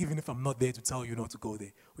go there. Even if I'm not there to tell you not to go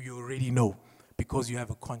there, you already know because you have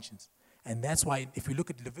a conscience. And that's why if you look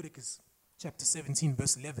at Leviticus chapter 17,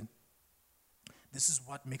 verse 11, this is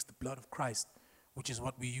what makes the blood of Christ, which is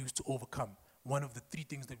what we use to overcome. One of the three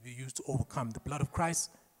things that we use to overcome: the blood of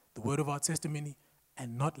Christ, the word of our testimony,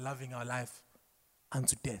 and not loving our life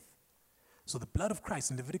unto death. So the blood of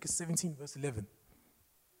Christ in Leviticus 17, verse 11.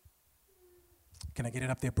 Can I get it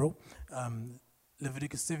up there, bro?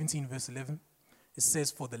 Leviticus 17, verse 11. It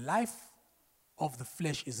says, "For the life of the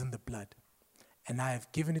flesh is in the blood, and I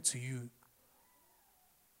have given it to you.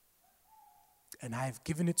 And I have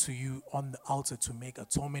given it to you on the altar to make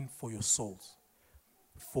atonement for your souls.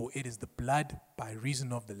 For it is the blood by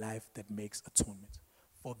reason of the life that makes atonement.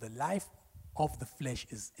 For the life of the flesh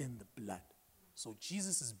is in the blood." So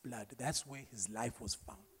Jesus' blood, that's where his life was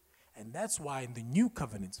found. And that's why in the new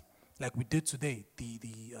covenant, like we did today, the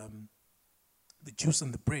juice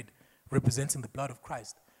and the bread representing the blood of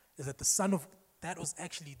Christ, is that that was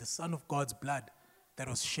actually the Son of God's blood that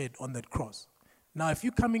was shed on that cross. Now, if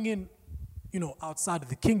you're coming in outside of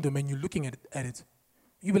the kingdom and you're looking at it,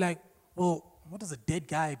 you'd be like, well, what does a dead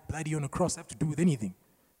guy bloody on a cross have to do with anything?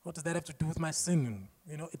 What does that have to do with my sin?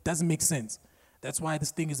 It doesn't make sense. That's why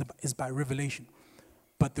this thing is by revelation.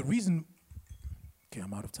 But the reason, okay,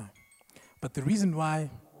 I'm out of time. But the reason why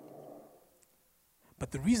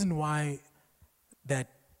that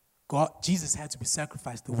Jesus had to be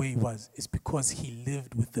sacrificed the way he was is because he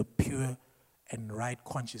lived with a pure and right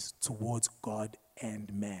conscience towards God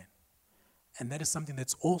and man. And that is something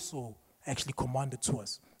that's also actually commanded to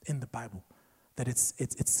us in the Bible. That it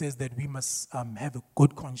says that we must have a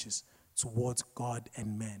good conscience towards God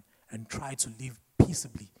and man and try to live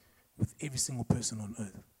peaceably with every single person on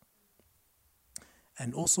earth.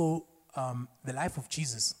 And also, the life of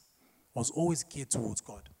Jesus was always geared towards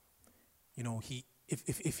God.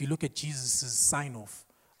 If you look at Jesus' sign-off,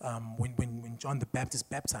 when John the Baptist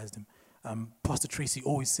baptized him, Pastor Tracy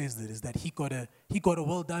always says that he got a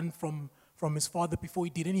well done from his father before he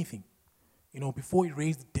did anything, before he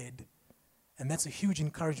raised the dead. And that's a huge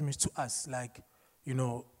encouragement to us. Like,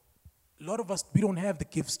 a lot of us, we don't have the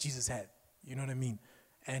gifts Jesus had. You know what I mean?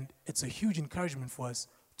 And it's a huge encouragement for us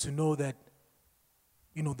to know that,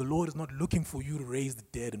 the Lord is not looking for you to raise the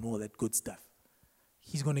dead and all that good stuff.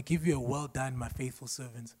 He's going to give you a well done, my faithful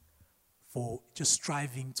servant, for just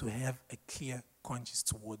striving to have a clear conscience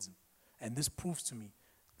towards him. And this proves to me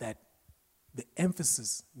that the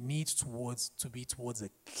emphasis needs to be towards a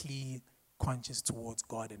clear conscience towards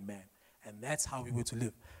God and man. And that's how we were to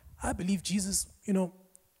live. I believe Jesus,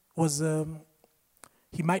 was,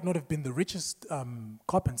 he might not have been the richest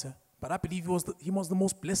carpenter, but I believe he was the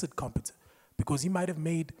most blessed carpenter, because he might have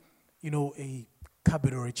made, a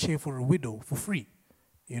cupboard or a chair for a widow for free,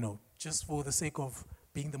 just for the sake of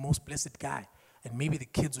being the most blessed guy. And maybe the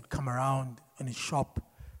kids would come around in his shop,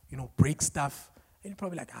 break stuff, and he'd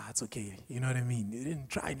probably like, it's okay, you know what I mean? He didn't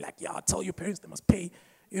try and tell your parents they must pay,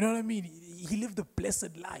 you know what I mean? He lived a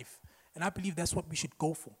blessed life. And I believe that's what we should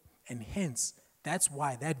go for. And hence, that's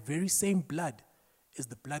why that very same blood is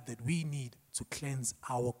the blood that we need to cleanse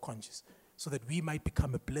our conscience, so that we might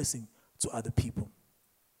become a blessing to other people.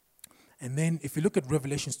 And then if you look at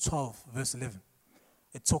Revelation 12, verse 11,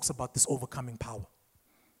 it talks about this overcoming power.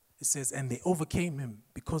 It says, and they overcame him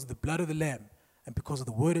because of the blood of the Lamb and because of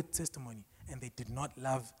the word of testimony, and they did not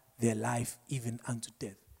love their life even unto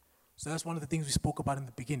death. So that's one of the things we spoke about in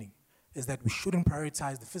the beginning, is that we shouldn't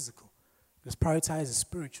prioritize the physical. Let's prioritize the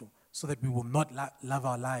spiritual, so that we will not love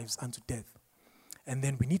our lives unto death. And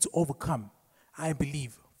then we need to overcome, I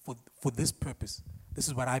believe, for this purpose. This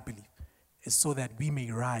is what I believe, is so that we may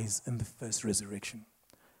rise in the first resurrection.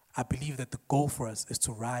 I believe that the goal for us is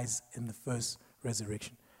to rise in the first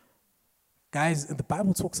resurrection. Guys, the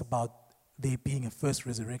Bible talks about there being a first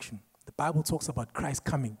resurrection. The Bible talks about Christ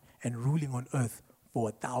coming and ruling on earth for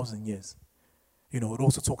 1,000 years. It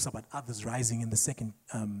also talks about others rising in the second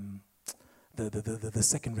the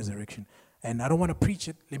second resurrection. And I don't want to preach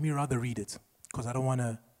it. Let me rather read it, because I want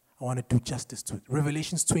to do justice to it.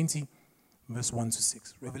 Revelations 20, verse 1 to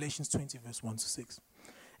 6. Revelations 20, verse 1 to 6.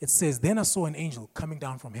 It says, then I saw an angel coming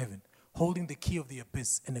down from heaven, holding the key of the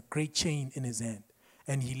abyss and a great chain in his hand.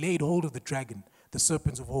 And he laid hold of the dragon, the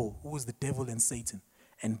serpent of old, who was the devil and Satan,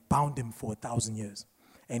 and bound him for 1,000 years.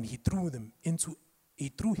 And he threw him into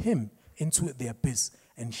the abyss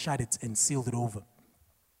and shut it and sealed it over,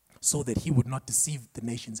 so that he would not deceive the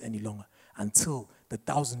nations any longer until the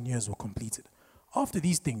 1,000 years were completed. After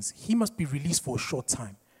these things, he must be released for a short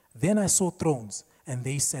time. Then I saw thrones, and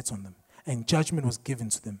they sat on them, and judgment was given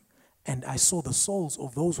to them. And I saw the souls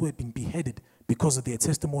of those who had been beheaded because of their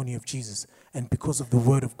testimony of Jesus and because of the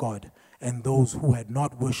word of God, and those who had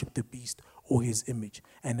not worshipped the beast or his image,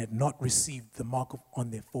 and had not received the mark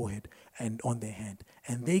on their forehead and on their hand.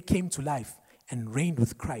 And they came to life and reigned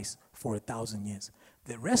with Christ for 1,000 years.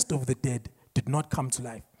 The rest of the dead did not come to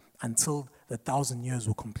life until the 1,000 years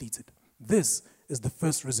were completed. This is the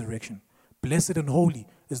first resurrection. Blessed and holy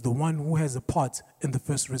is the one who has a part in the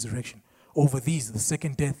first resurrection. Over these, the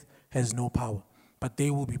second death has no power, but they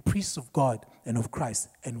will be priests of God and of Christ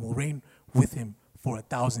and will reign with him for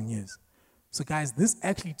 1,000 years. So guys, this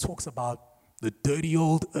actually talks about the dirty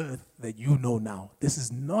old earth that you know now. This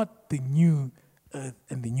is not the new earth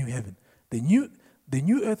and the new heaven. The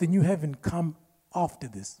new earth and new heaven come after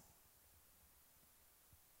this.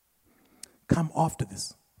 Come after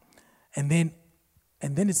this. And then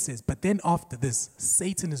it says, but then after this,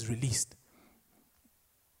 Satan is released.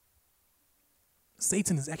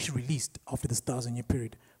 Satan is actually released after this 1,000-year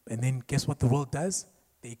period. And then guess what the world does?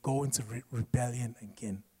 They go into rebellion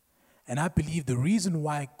again. And I believe the reason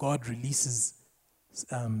why God releases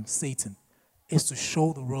Satan is to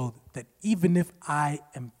show the world that even if I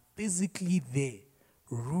am physically there,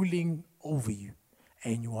 ruling over you,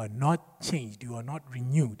 and you are not changed, you are not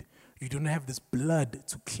renewed, you don't have this blood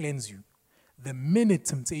to cleanse you, the minute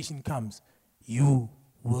temptation comes, you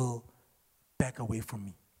will back away from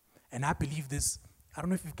me. And I believe this. I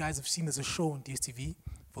don't know if you guys have seen, there's a show on DSTV.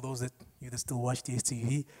 For those that still watch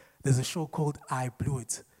DSTV, there's a show called I Blew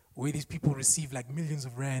It, where these people receive like millions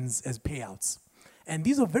of rands as payouts. And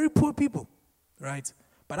these are very poor people, right?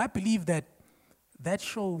 But I believe that that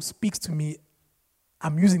show speaks to me.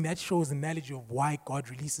 I'm using that show as an analogy of why God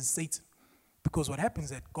releases Satan. Because what happens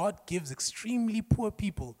is that God gives extremely poor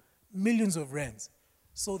people millions of rands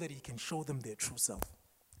so that he can show them their true self.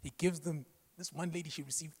 He gives them, this one lady, she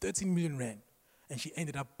received 13 million rand and she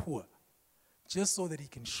ended up poor just so that he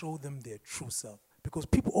can show them their true self. Because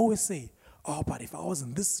people always say, oh, but if I was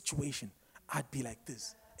in this situation, I'd be like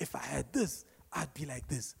this. If I had this, I'd be like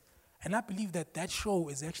this. And I believe that that show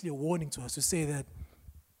is actually a warning to us to say that,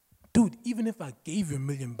 dude, even if I gave you $1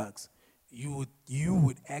 million, you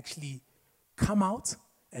would actually come out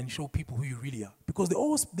and show people who you really are. Because they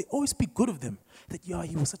always speak good of them. That, yeah,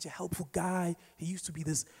 he was such a helpful guy. He used to be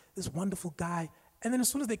this wonderful guy. And then as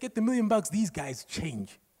soon as they get the $1 million, these guys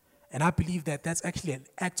change. And I believe that that's actually an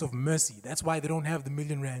act of mercy. That's why they don't have the $1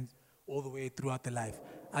 million rand all the way throughout their life.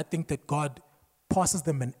 I think that God passes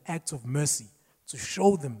them an act of mercy to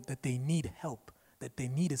show them that they need help, that they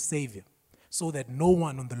need a savior, so that no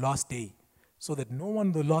one on the last day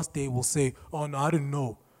will say, oh, no, I didn't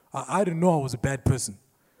know. I didn't know I was a bad person.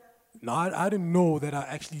 No, I didn't know that I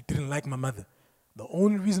actually didn't like my mother. The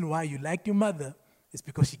only reason why you liked your mother is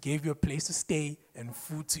because she gave you a place to stay and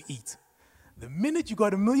food to eat. The minute you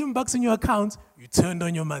got $1 million in your account, you turned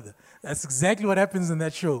on your mother. That's exactly what happens in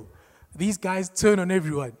that show. These guys turn on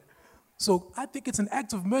everyone. So I think it's an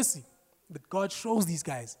act of mercy that God shows these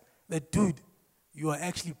guys that, dude, you are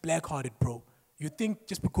actually black-hearted, bro. You think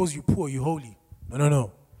just because you're poor, you're holy.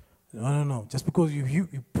 No. Just because you're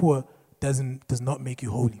poor does not make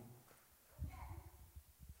you holy.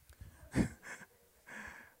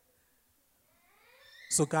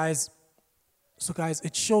 So guys,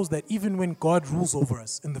 it shows that even when God rules over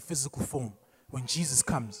us in the physical form, when Jesus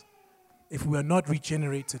comes, if we are not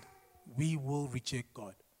regenerated, we will reject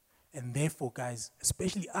God. And therefore, guys,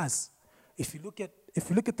 especially us, if you look at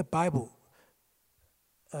the Bible,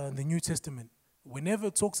 the New Testament, whenever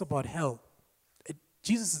it talks about hell,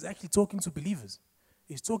 Jesus is actually talking to believers.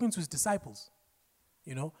 He's talking to his disciples,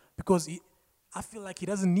 because I feel like he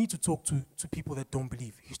doesn't need to talk to people that don't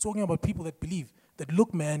believe. He's talking about people that believe that,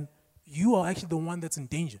 look, man, you are actually the one that's in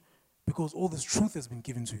danger because all this truth has been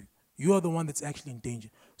given to you. You are the one that's actually in danger.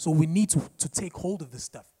 So we need to take hold of this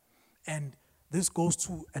stuff. And this goes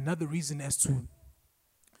to another reason as to,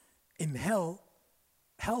 in hell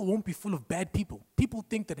won't be full of bad people. People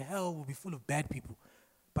think that hell will be full of bad people.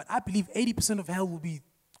 But I believe 80% of hell will be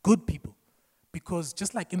good people. Because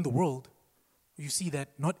just like in the world, you see that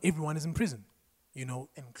not everyone is in prison. In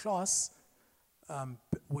class,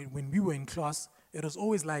 when we were in class, it was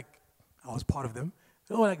always like, I was part of them,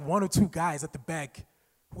 there were like 1 or 2 guys at the back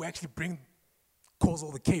who actually cause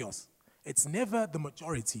all the chaos. It's never the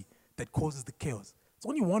majority that causes the chaos. It's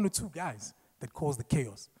only 1 or 2 guys that cause the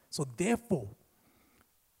chaos. So therefore,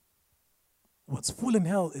 what's full in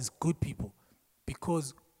hell is good people.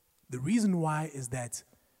 Because the reason why is that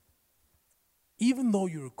even though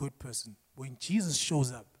you're a good person, when Jesus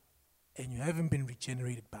shows up and you haven't been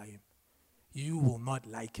regenerated by him, you will not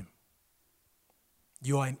like him.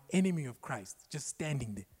 You are an enemy of Christ, just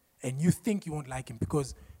standing there. And you think you won't like him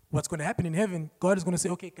because what's going to happen in heaven, God is going to say,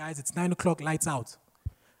 okay, guys, it's 9 o'clock, lights out.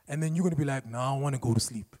 And then you're going to be like, no, I want to go to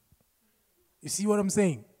sleep. You see what I'm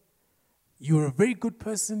saying? You're a very good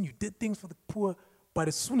person. You did things for the poor. But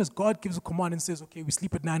as soon as God gives a command and says, okay, we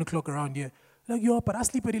sleep at 9 o'clock around here, like, yo, but I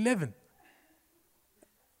sleep at 11.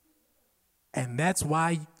 And that's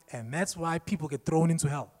why people get thrown into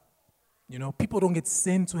hell. People don't get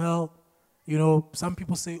sent to hell. Some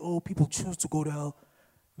people say, oh, people choose to go to hell.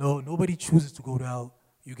 No, nobody chooses to go to hell.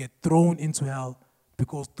 You get thrown into hell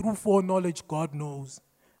because through foreknowledge, God knows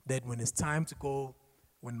that when it's time to go,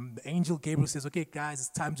 when the angel Gabriel says, okay, guys, it's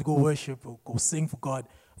time to go worship or go sing for God,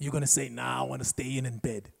 you're going to say, nah, I want to stay in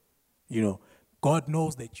bed. God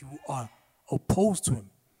knows that you are opposed to him.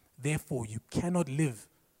 Therefore, you cannot live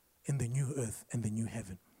in the new earth and the new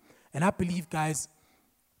heaven. And I believe, guys,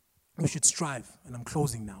 we should strive, and I'm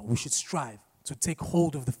closing now, we should strive to take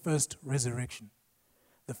hold of the first resurrection.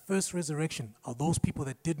 The first resurrection are those people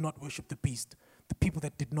that did not worship the beast, the people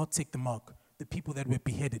that did not take the mark, the people that were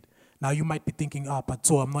beheaded. Now you might be thinking, but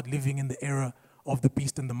so I'm not living in the era of the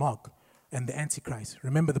beast and the mark and the Antichrist.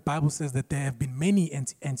 Remember, the Bible says that there have been many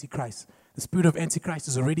Antichrists. The spirit of Antichrist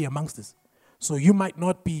is already amongst us. So you might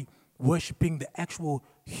not be worshiping the actual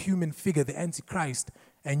human figure, the Antichrist,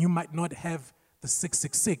 and you might not have the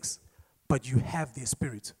 666, but you have their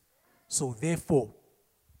spirit. So therefore,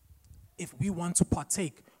 if we want to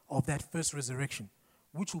partake of that first resurrection,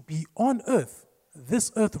 which will be on earth,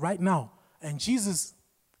 this earth right now, and Jesus,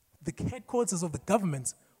 the headquarters of the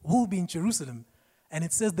government, will be in Jerusalem, and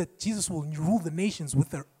it says that Jesus will rule the nations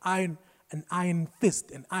with an iron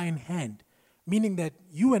fist, an iron hand, meaning that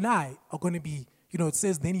you and I are going to be, it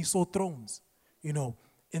says then he saw thrones, in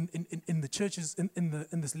the churches,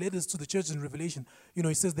 in this letters to the churches in Revelation,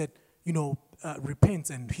 it says that, repent,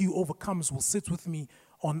 and he who overcomes will sit with me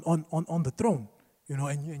on the throne,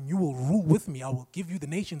 and you will rule with me. I will give you the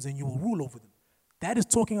nations and you will rule over them. That is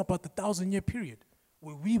talking about the 1,000-year period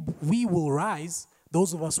where we will rise,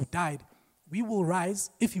 those of us who died, we will rise.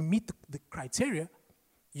 If you meet the criteria,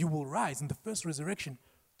 you will rise in the first resurrection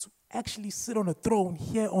to actually sit on a throne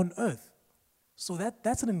here on earth. So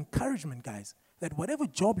that's an encouragement, guys, that whatever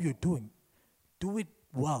job you're doing, do it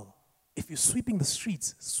well. If you're sweeping the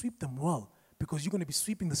streets, sweep them well, because you're going to be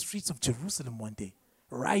sweeping the streets of Jerusalem one day,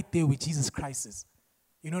 right there where Jesus Christ is.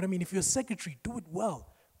 You know what I mean? If you're a secretary, do it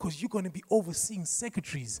well, because you're going to be overseeing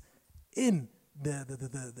secretaries in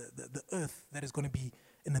the earth that is going to be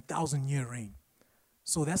in 1,000-year reign.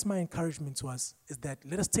 So that's my encouragement to us, is that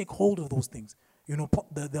let us take hold of those things.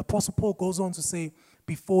 The Apostle Paul goes on to say,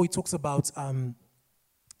 before he talks about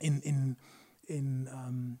in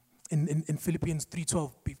Philippians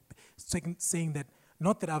 3:12, saying that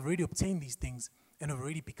not that I've already obtained these things and have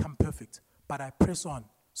already become perfect, but I press on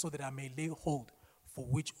so that I may lay hold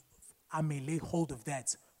of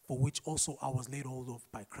that for which also I was laid hold of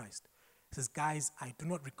by Christ. He says, guys, I do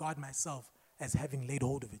not regard myself as having laid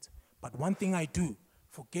hold of it, but one thing I do,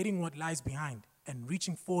 forgetting what lies behind and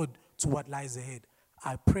reaching forward to what lies ahead,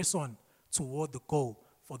 I press on toward the goal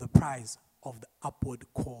for the prize of the upward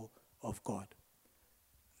call of God.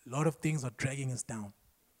 A lot of things are dragging us down,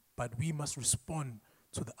 but we must respond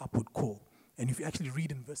to the upward call. And if you actually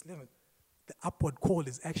read in verse 11, the upward call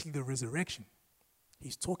is actually the resurrection.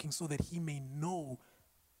 He's talking so that he may know,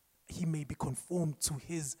 he may be conformed to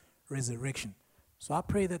his resurrection. So I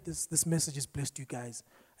pray that this message has blessed you guys,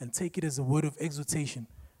 and take it as a word of exhortation,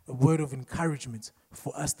 a word of encouragement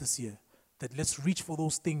for us this year, that let's reach for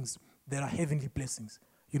those things that are heavenly blessings,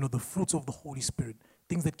 the fruits of the Holy Spirit,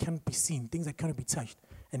 things that cannot be seen, things that cannot be touched,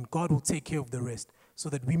 and God will take care of the rest so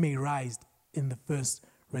that we may rise in the first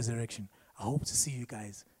resurrection. I hope to see you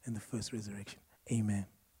guys in the first resurrection. Amen.